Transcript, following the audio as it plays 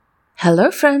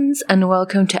Hello friends, and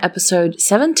welcome to episode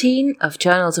 17 of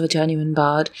Journals of a Journeyman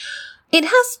Bard. It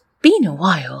has been a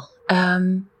while.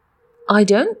 I'm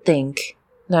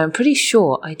pretty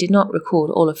sure I did not record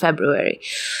all of February,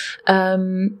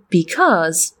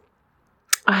 because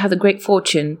I had the great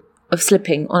fortune of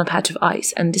slipping on a patch of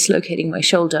ice and dislocating my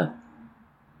shoulder.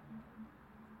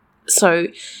 So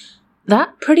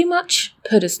that pretty much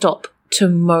put a stop to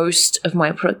most of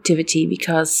my productivity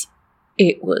because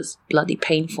it was bloody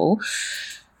painful.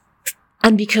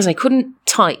 And because I couldn't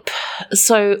type.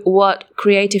 So what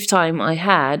creative time I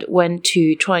had went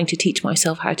to trying to teach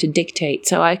myself how to dictate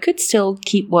so I could still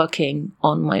keep working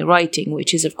on my writing,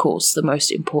 which is, of course, the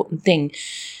most important thing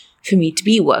for me to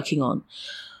be working on.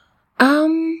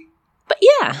 But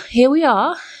yeah, here we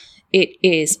are. It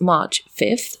is March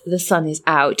 5th. The sun is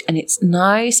out and it's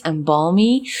nice and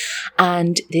balmy.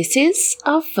 And this is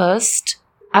our first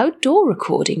outdoor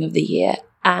recording of the year.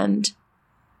 And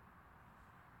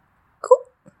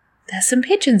there's some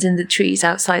pigeons in the trees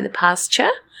outside the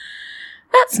pasture.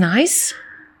 That's nice.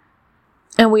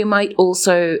 And we might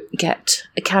also get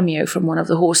a cameo from one of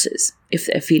the horses if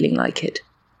they're feeling like it.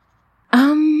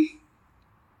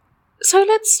 So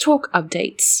let's talk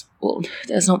updates. Well,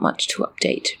 there's not much to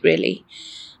update, really.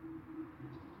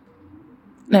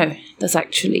 No, there's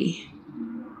actually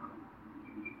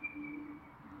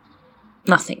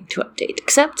nothing to update,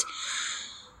 except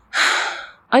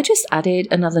I just added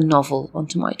another novel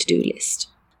onto my to-do list.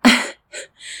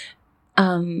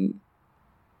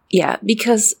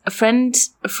 Because a friend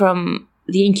from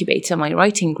the incubator, my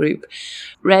writing group,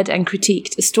 read and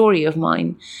critiqued a story of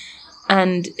mine.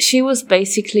 And she was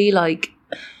basically like,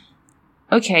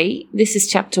 okay, this is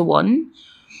chapter 1.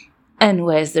 And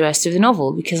where's the rest of the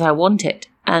novel? Because I want it.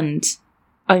 And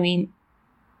I mean,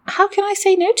 how can I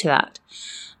say no to that?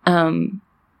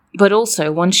 But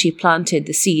also, once she planted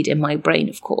the seed in my brain,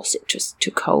 of course, it just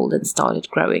took hold and started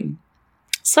growing.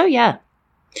 So yeah,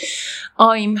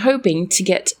 I'm hoping to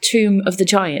get Tomb of the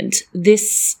Giant,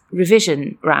 this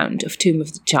revision round of Tomb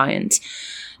of the Giant,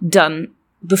 done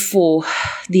before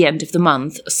the end of the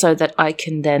month so that I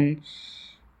can then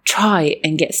try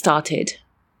and get started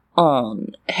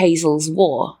on Hazel's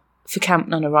War for Camp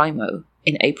NaNoWriMo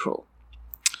in April.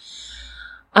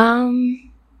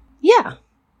 Yeah.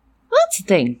 That's the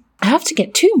thing. I have to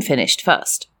get Tomb finished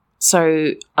first.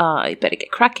 So I better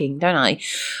get cracking, don't I?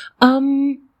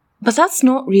 But that's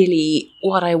not really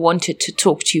what I wanted to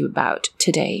talk to you about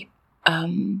today.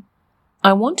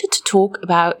 I wanted to talk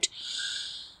about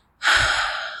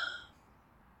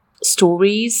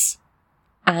stories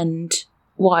and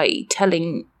why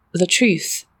telling the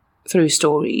truth through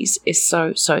stories is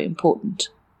so important.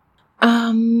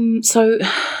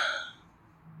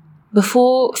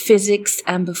 Before physics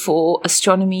and before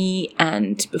astronomy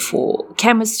and before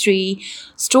chemistry,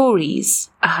 stories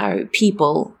are how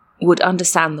people would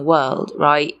understand the world,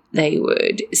 right? They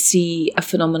would see a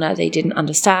phenomena they didn't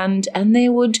understand and they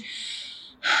would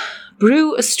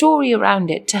brew a story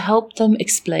around it to help them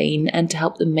explain and to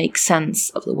help them make sense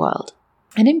of the world.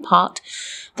 And in part,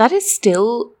 that is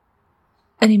still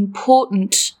an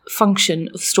important function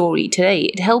of story today.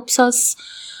 It helps us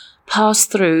pass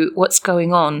through what's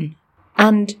going on.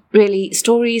 And really,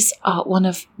 stories are one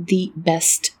of the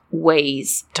best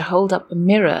ways to hold up a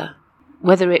mirror,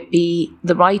 whether it be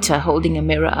the writer holding a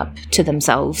mirror up to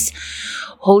themselves,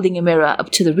 holding a mirror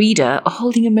up to the reader, or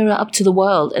holding a mirror up to the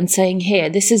world and saying, here,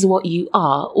 this is what you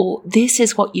are, or this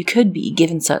is what you could be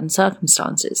given certain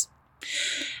circumstances.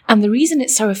 And the reason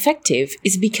it's so effective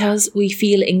is because we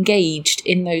feel engaged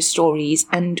in those stories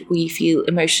and we feel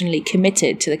emotionally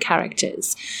committed to the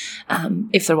characters,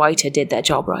 if the writer did their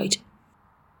job right.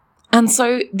 And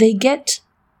so they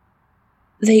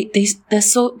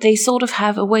sort of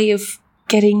have a way of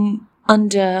getting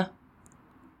under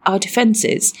our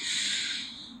defenses,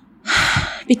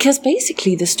 because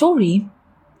basically the story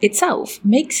itself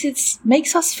makes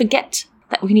us forget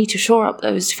that we need to shore up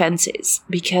those defenses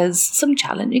because some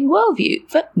challenging worldviews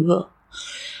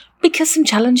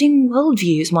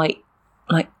might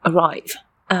arrive.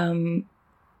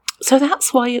 So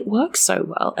that's why it works so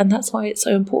well, and that's why it's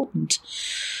so important.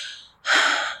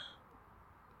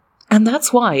 And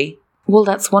that's why,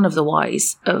 that's one of the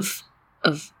whys of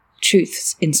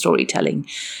truths in storytelling.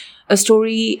 A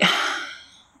story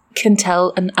can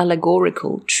tell an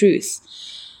allegorical truth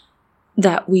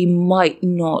that we might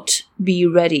not be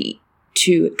ready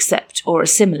to accept or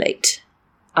assimilate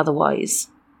otherwise.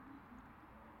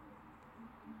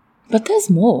 But there's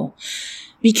more,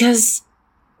 because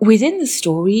within the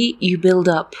story you build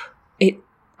up a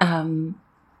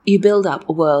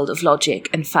world of logic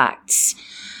and facts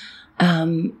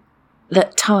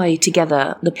that tie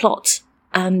together the plot.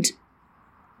 And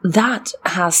that's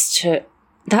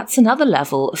another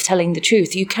level of telling the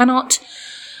truth. You can't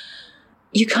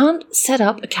set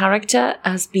up a character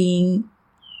as being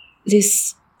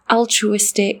this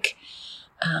altruistic,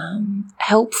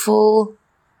 helpful.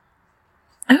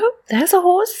 Oh, there's a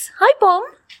horse. Hi, Bomb.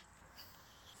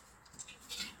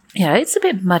 Yeah, it's a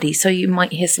bit muddy, so you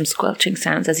might hear some squelching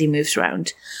sounds as he moves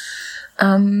around.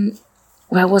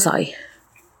 Where was I?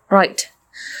 Right.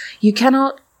 You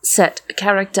cannot set a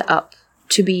character up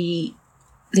to be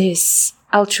this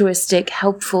altruistic,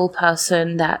 helpful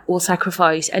person that will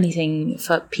sacrifice anything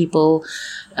for people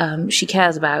she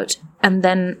cares about, and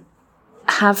then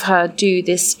have her do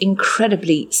this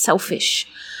incredibly selfish,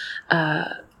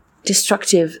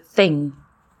 destructive thing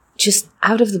just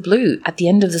out of the blue at the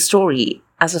end of the story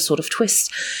as a sort of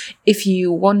twist. If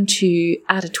you want to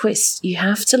add a twist, you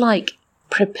have to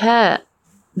prepare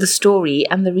the story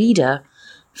and the reader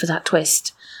for that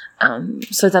twist,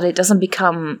 so that it doesn't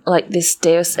become like this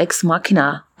Deus Ex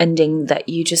Machina ending that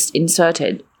you just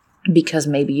inserted because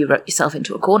maybe you wrote yourself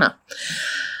into a corner.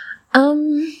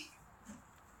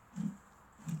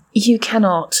 You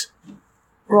cannot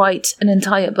write an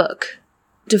entire book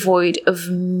devoid of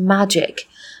magic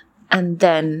and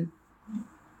then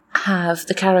have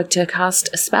the character cast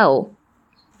a spell.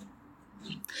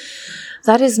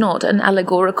 That is not an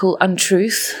allegorical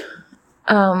untruth,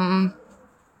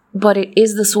 but it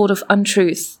is the sort of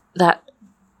untruth that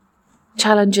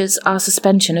challenges our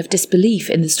suspension of disbelief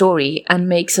in the story and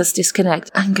makes us disconnect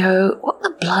and go, what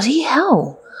the bloody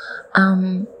hell?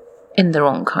 In the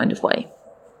wrong kind of way.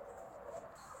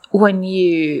 When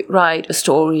you write a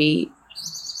story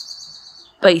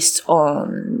based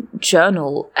on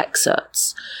journal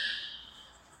excerpts,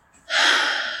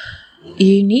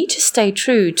 you need to stay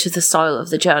true to the style of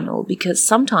the journal, because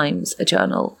sometimes a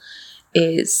journal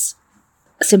is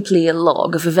simply a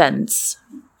log of events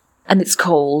and it's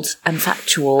cold and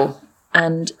factual,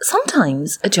 and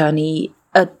sometimes a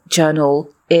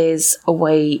journal is a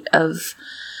way of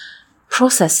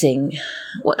processing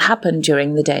what happened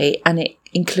during the day, and it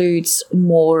includes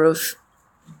more of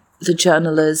the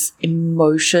journaler's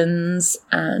emotions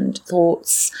and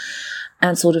thoughts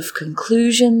and sort of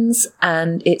conclusions,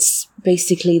 and it's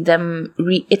basically them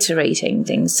reiterating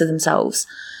things to themselves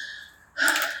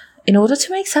in order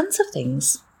to make sense of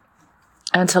things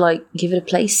and to give it a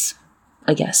place,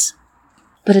 I guess.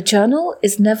 But a journal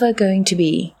is never going to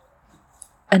be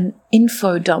an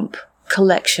info dump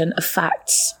collection of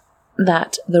facts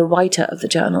that the writer of the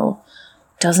journal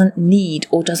doesn't need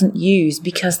or doesn't use,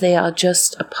 because they are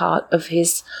just a part of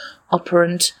his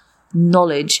operant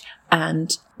knowledge,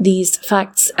 and these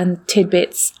facts and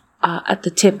tidbits are at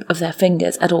the tip of their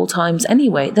fingers at all times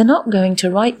anyway. They're not going to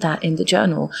write that in the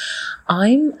journal.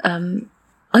 I'm a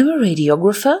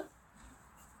radiographer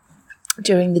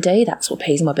during the day. That's what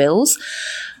pays my bills.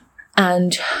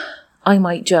 And I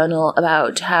might journal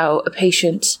about how a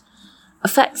patient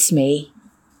affects me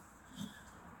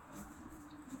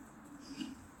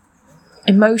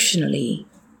emotionally.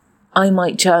 I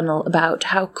might journal about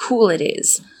how cool it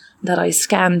is that I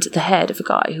scanned the head of a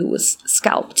guy who was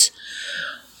scalped.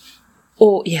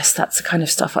 Or, yes, that's the kind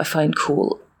of stuff I find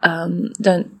cool. I'm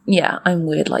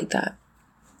weird like that.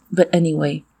 But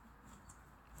anyway,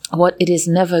 what it is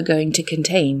never going to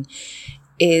contain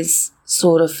is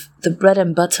sort of the bread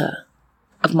and butter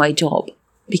of my job,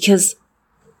 because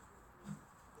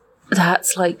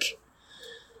that's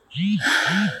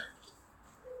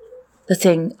the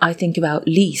thing I think about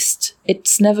least.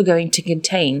 It's never going to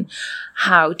contain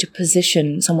how to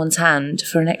position someone's hand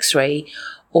for an x-ray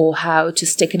or how to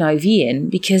stick an IV in,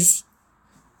 because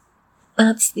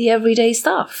that's the everyday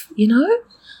stuff,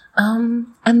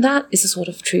 And that is a sort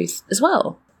of truth as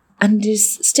well. And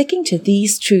is sticking to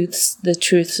these truths, the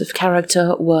truths of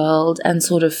character, world, and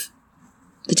sort of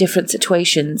the different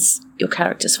situations your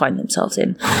characters find themselves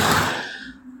in,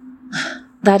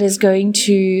 that is going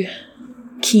to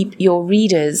keep your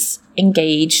readers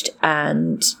engaged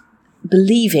and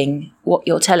believing what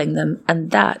you're telling them,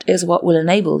 and that is what will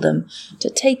enable them to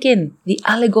take in the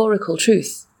allegorical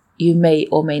truth you may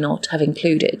or may not have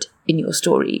included in your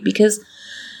story. Because,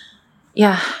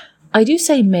 I do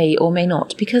say may or may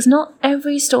not, because not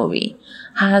every story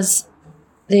has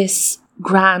this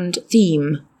grand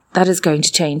theme that is going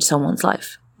to change someone's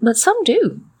life, but some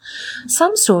do.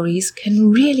 Some stories can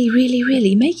really, really,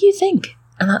 really make you think,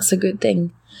 and that's a good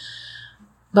thing.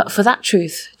 But for that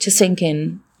truth to sink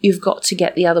in, you've got to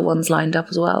get the other ones lined up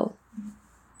as well.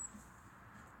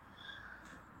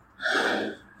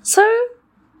 So,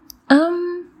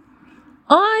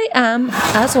 I am,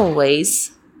 as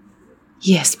always...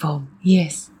 Yes, Bob,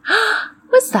 yes.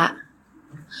 What's that?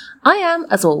 I am,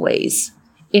 as always,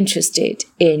 interested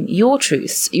in your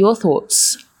truths, your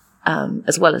thoughts,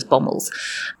 as well as Bommel's.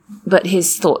 But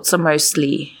his thoughts are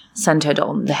mostly centered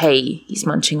on the hay he's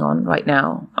munching on right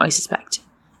now, I suspect.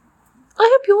 I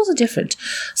hope yours are different.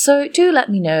 So do let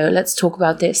me know. Let's talk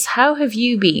about this. How have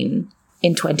you been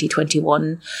in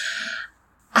 2021?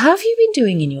 How have you been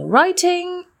doing in your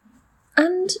writing?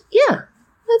 And yeah,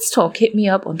 let's talk. Hit me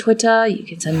up on Twitter. You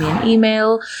can send me an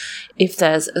email. If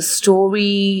there's a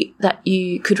story that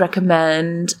you could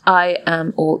recommend, I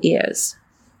am all ears.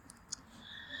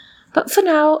 But for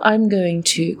now, I'm going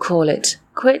to call it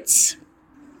quits.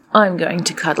 I'm going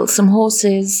to cuddle some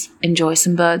horses, enjoy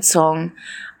some birdsong,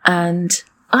 and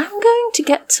I'm going to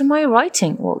get to my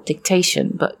writing, or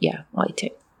dictation, but yeah,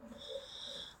 writing.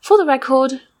 For the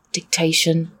record,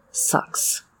 dictation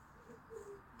sucks.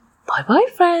 Bye-bye,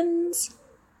 friends.